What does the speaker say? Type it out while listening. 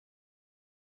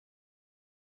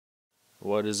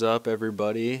What is up,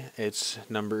 everybody? It's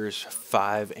numbers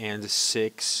 5 and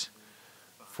 6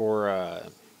 for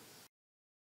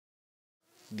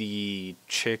the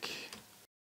chick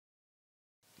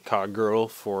cog girl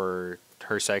for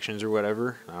her sections or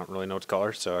whatever. I don't really know what to call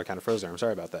her, so I kind of froze there. I'm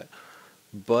sorry about that.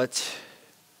 But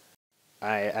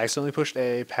I accidentally pushed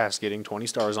A past getting 20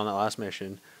 stars on that last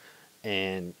mission,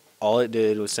 and all it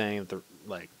did was saying that the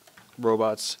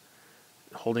robots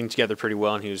holding together pretty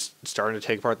well, and he was starting to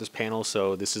take apart this panel.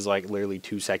 So this is like literally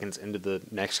 2 seconds into the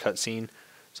next cutscene.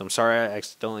 So I'm sorry I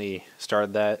accidentally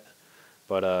started that,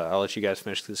 but I'll let you guys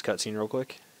finish this cutscene real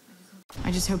quick.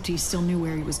 I just hoped he still knew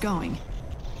where he was going.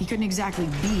 He couldn't exactly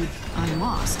be I'm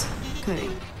lost, could he?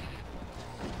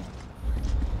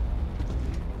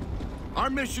 Our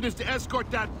mission is to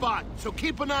escort that bot, so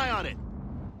keep an eye on it.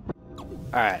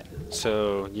 Alright,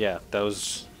 so yeah, that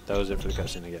was it for the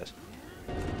cutscene, I guess.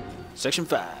 Section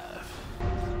 5.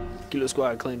 Kilo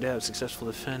Squad claimed to have successful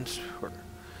defense.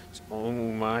 Oh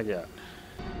my god.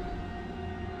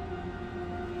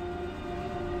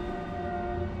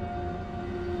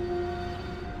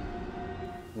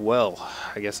 Well,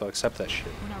 I guess I'll accept that shit.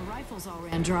 When our rifles all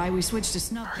ran dry, we switched to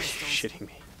snub pistols. Are you shitting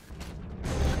me?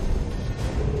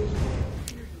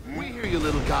 We hear you,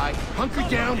 little guy. Hunker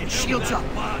down and shields up.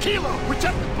 Kilo,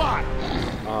 protect the bot!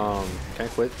 Can I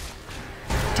quit?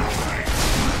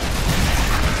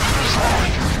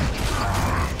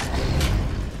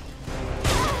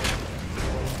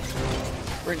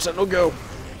 Ring Sentinel, go!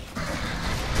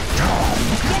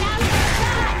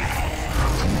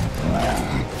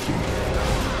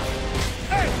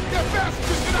 Hey, get fast!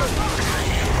 Just get out!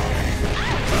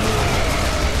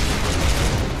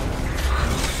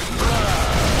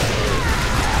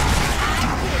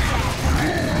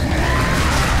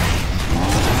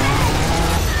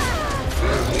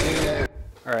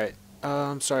 Alright,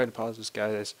 I'm sorry to pause this,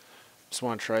 guys. Just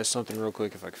want to try something real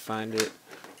quick if I can find it.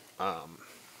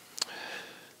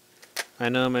 I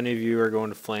know many of you are going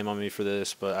to flame on me for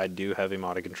this, but I do have a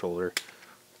modded controller.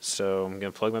 So I'm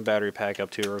going to plug my battery pack up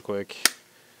to it real quick.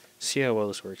 See how well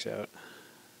this works out.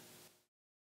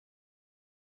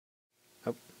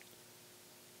 Oh.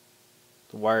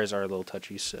 The wires are a little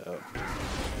touchy, so...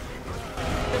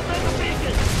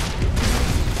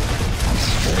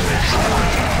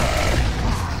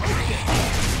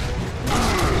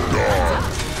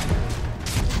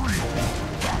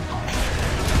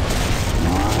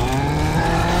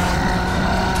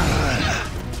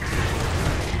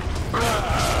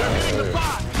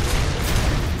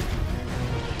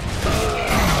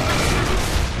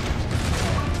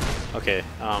 Okay,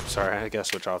 sorry, I gotta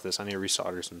switch off this. I need to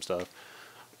resolder some stuff.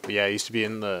 But yeah, I used to be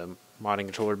in the modding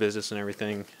controller business and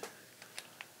everything.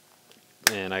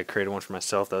 And I created one for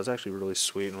myself that was actually really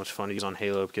sweet and was fun to use on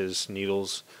Halo because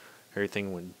needles,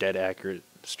 everything went dead accurate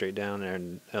straight down.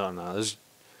 And I don't know,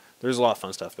 there's a lot of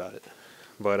fun stuff about it.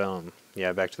 But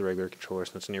yeah, back to the regular controller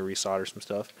since I need to resolder some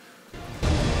stuff.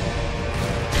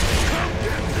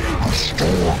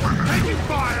 Taking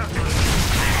fire!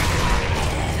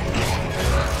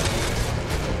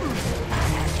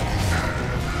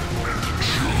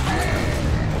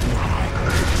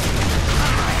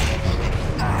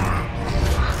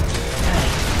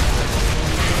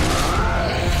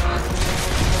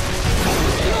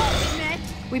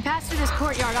 We passed through this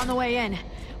courtyard on the way in.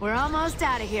 We're almost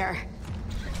out of here.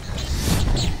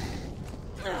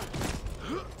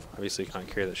 Obviously can't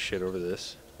carry that shit over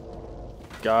this.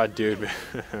 God, dude.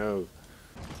 Oh.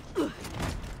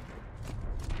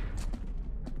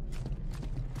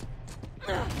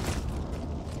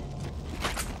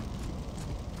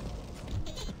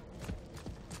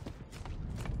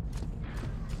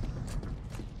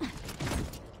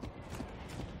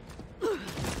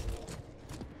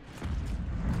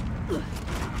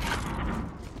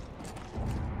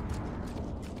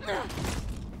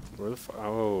 Where the fuck?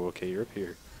 Oh, okay, you're up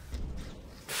here.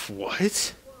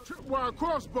 What? Tripwire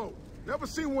crossbow. Never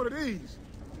seen one of these.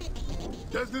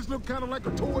 Does this look kind of like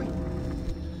a toy?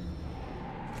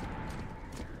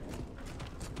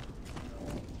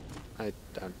 I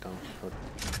don't.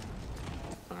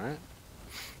 Alright.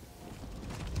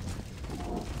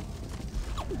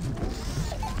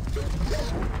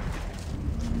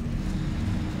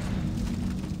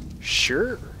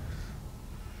 Sure.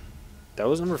 That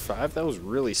was number 5. That was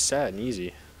really sad and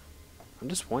easy. I'm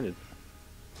disappointed.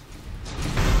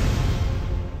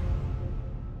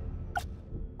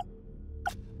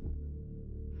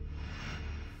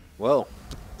 Well.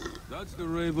 That's the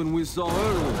Raven we saw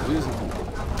earlier, isn't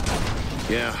it?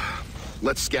 Yeah.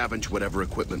 Let's scavenge whatever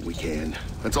equipment we can.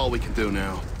 That's all we can do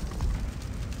now.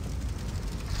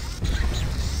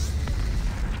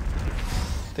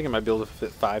 I think I might be able to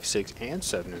fit 5, 6, and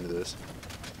 7 into this.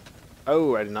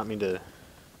 Oh, I did not mean to.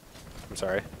 I'm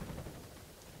sorry.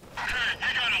 Okay,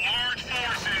 we got a large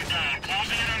force inbound,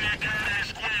 closing in on that goddamn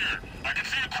square. I can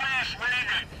see a crash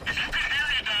raving. If you can hear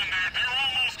you down there, they're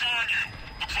almost on you.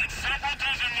 Looks like several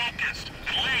dozen locusts,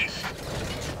 at least.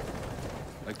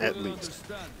 I couldn't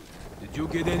understand. Did you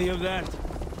get any of that?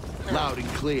 Loud and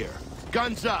clear.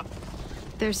 Guns up!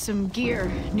 There's some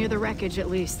gear near the wreckage, at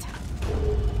least.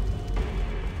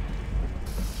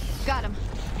 Got him.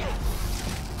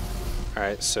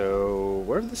 Alright, so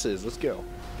wherever this is, let's go.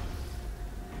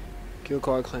 Kill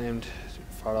Claw claimed,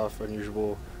 fought off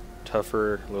unusual,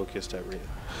 tougher locust at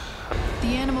The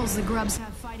animals the grubs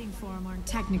have fighting for them aren't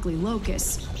technically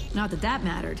locusts. Not that that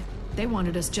mattered. They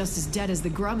wanted us just as dead as the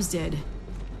grubs did.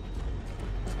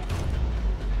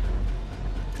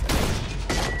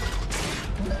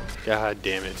 God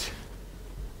damn it.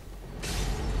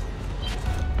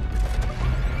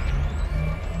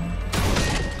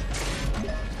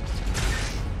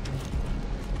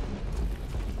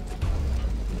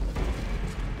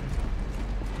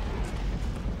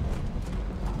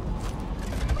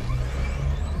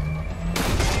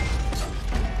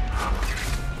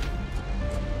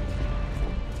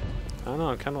 I don't know,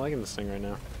 I'm kind of liking this thing right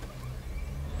now.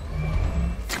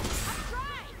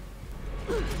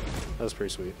 That was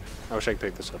pretty sweet. I wish I could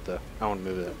pick this up though. I want to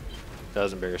move it. That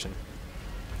was embarrassing.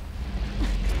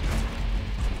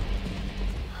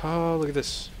 Oh, look at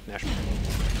this. National.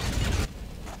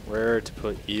 Where to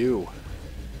put you?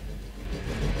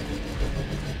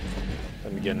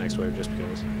 Let me get next wave just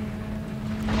because.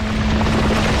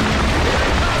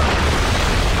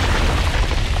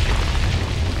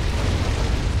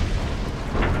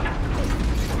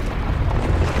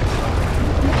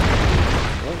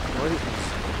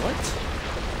 What?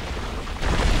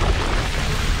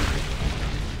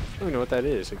 I don't even know what that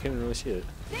is. I can't even really see it.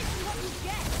 I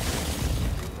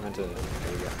meant to. There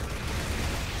we go.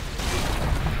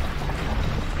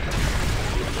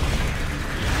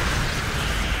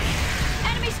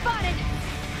 Enemy spotted!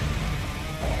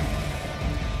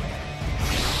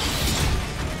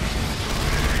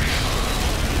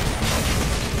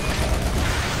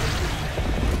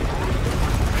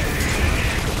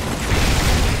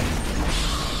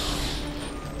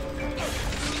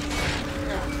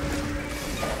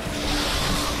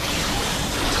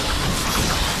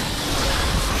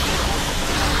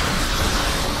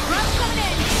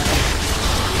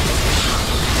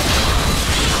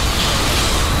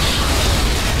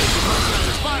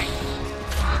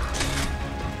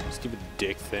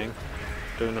 Dick thing.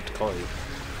 Don't even know what to call you.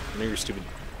 I know you're stupid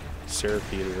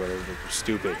Serapede or whatever, but you're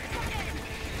stupid.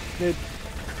 Grenade.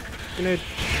 Grenade.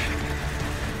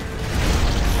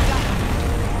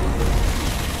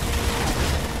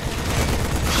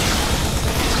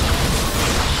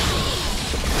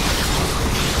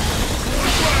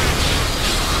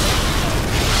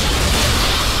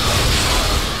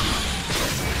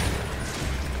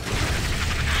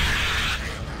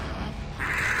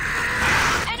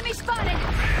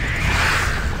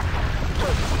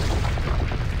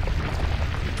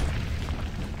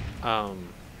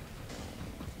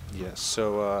 Yes,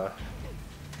 so,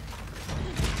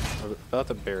 about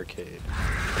the barricade.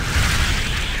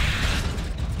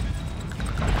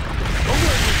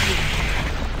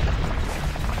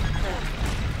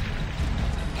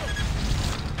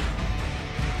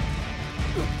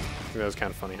 That was kind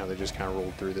of funny how they just kind of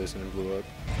rolled through this and it blew up.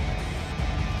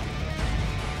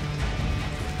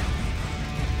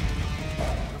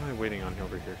 What am I waiting on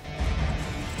over here?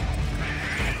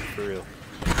 For real.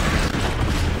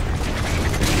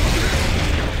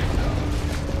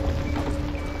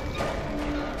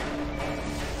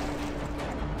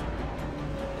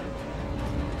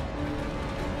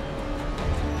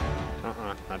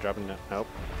 Not dropping that. Nope.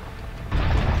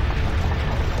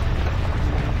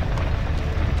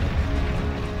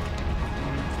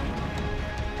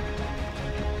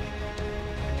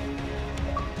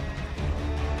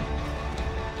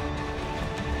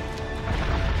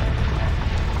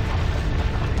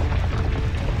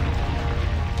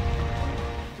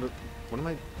 What am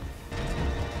I?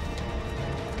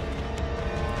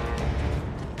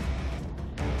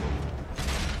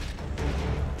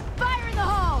 Fire in the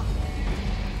hole!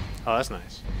 Oh, that's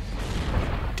nice.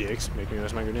 Dicks, make me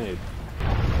miss my grenade.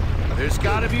 There's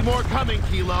gotta be more coming,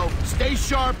 Kilo. Stay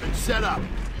sharp and set up.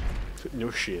 No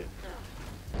shit.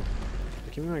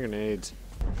 Give me my grenades.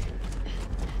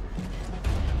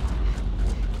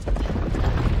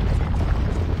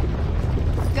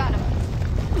 Got him.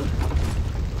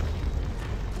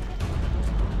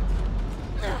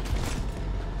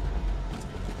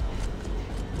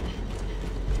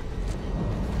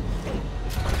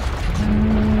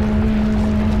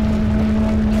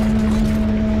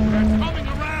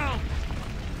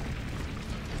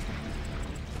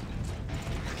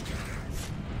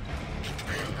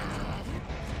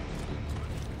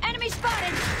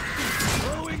 spotted!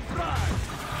 Throwing frag!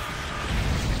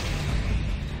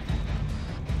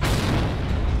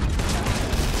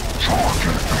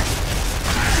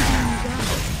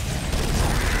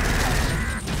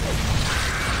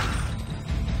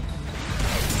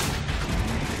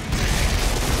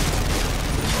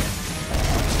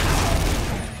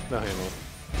 No handle.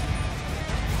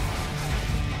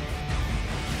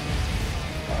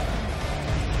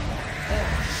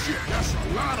 Shit, that's a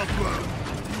lot of blood.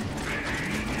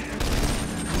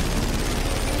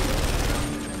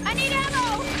 I need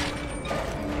ammo!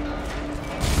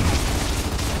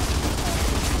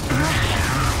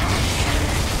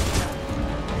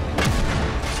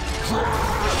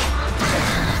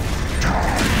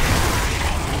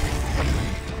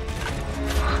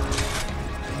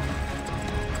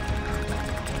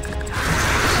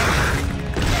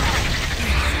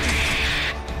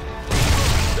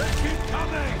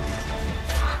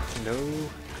 No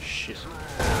shit.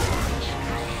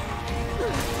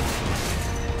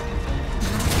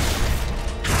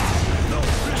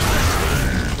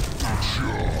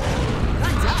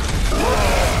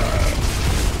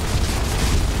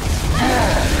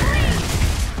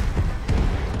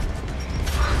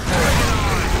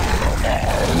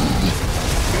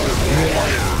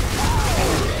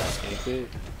 Escape it.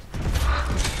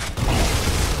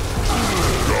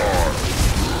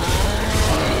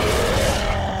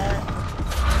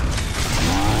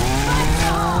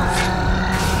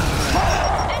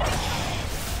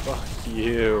 Fuck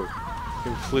you.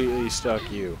 Completely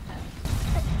stuck you.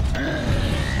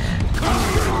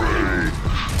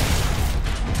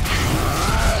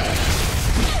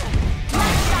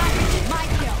 My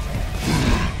kill.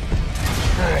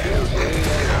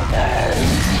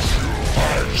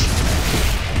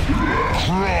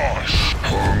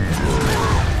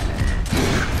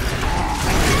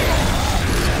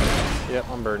 Yep,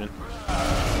 I'm burning.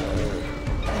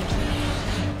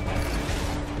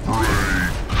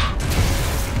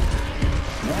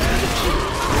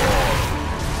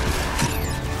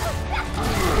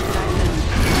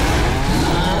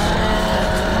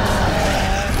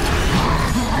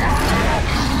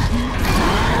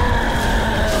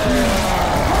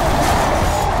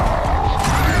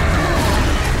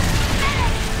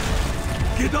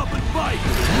 Get up and fight!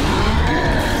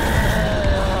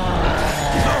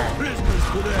 No prisoners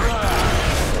today!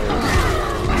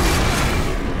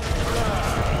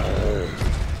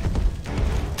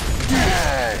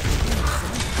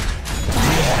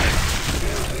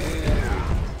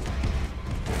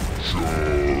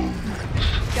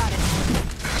 Got it.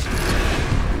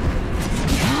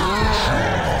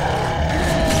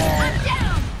 I'm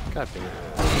down! God damn it.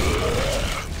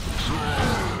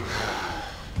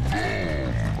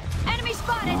 Enemy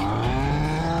spotted!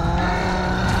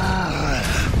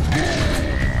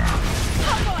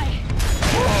 Oh boy!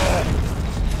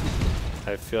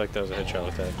 I feel like that was a headshot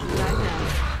with that.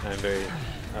 I'm very...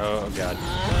 Oh, God.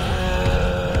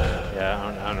 Yeah,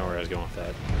 I don't know where I was going with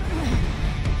that.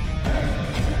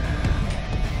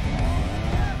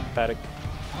 Paddock.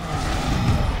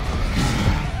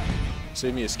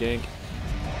 Save me a skank.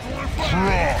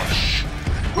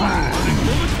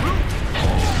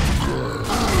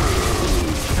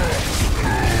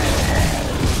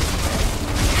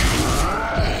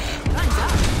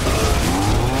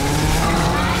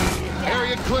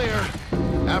 Area clear.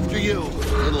 After you,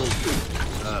 little,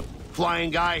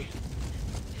 flying guy.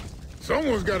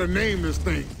 Someone's got to name this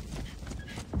thing.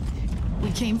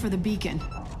 We came for the beacon.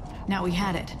 Now we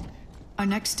had it. Our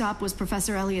next stop was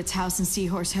Professor Elliott's house in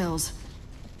Seahorse Hills.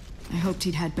 I hoped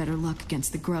he'd had better luck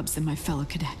against the grubs than my fellow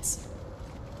cadets.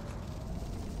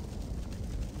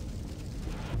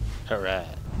 Alright.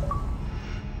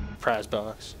 Prize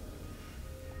box.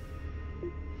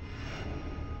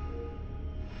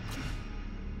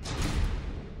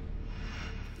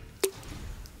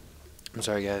 I'm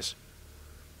sorry, guys.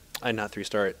 I did not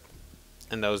 3-star it.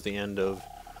 And that was the end of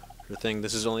the thing.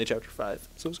 This is only chapter 5.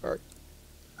 So sorry.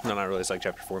 No, not really. It's like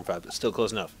chapter 4 and 5, but still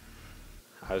close enough.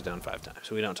 I was down 5 times,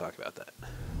 so we don't talk about that.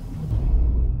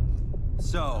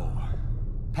 So,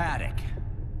 Paddock.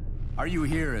 Are you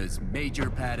here as Major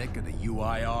Paddock of the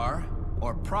UIR,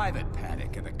 or Private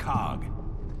Paddock of the COG?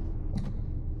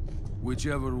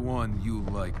 Whichever one you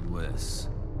like less.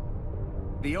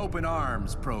 The Open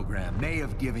Arms program may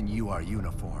have given you our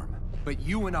uniform, but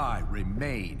you and I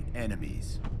remain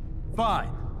enemies.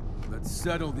 Fine. Let's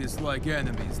settle this like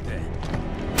enemies then.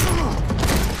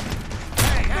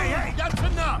 Hey, that's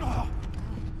enough!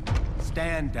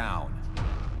 Stand down.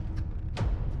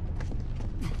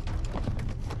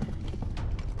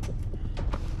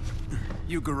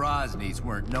 You Garaznys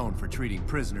weren't known for treating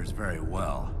prisoners very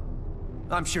well.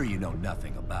 I'm sure you know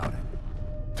nothing about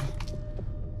it.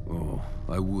 Oh,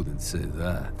 I wouldn't say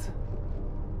that.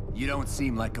 You don't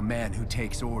seem like a man who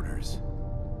takes orders.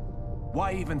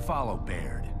 Why even follow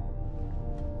Baird?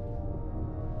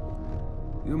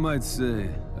 You might say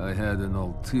I had an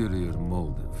ulterior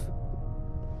motive.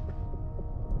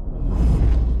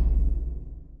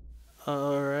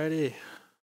 Alrighty.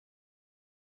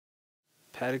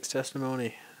 Paddock's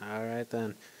testimony. Alright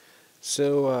then.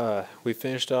 So, we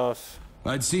finished off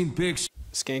I'd seen pics.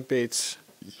 Skankbait's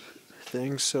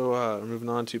thing, so moving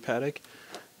on to Paddock.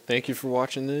 Thank you for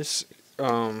watching this.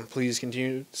 Please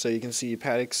continue so you can see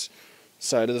Paddock's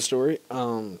side of the story.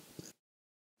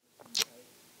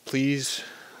 Please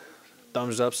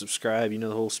thumbs up, subscribe, you know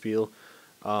the whole spiel.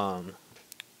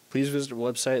 Please visit our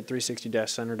website at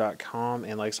 360-center.com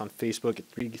and like us on Facebook at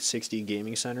 360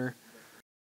 Gaming Center.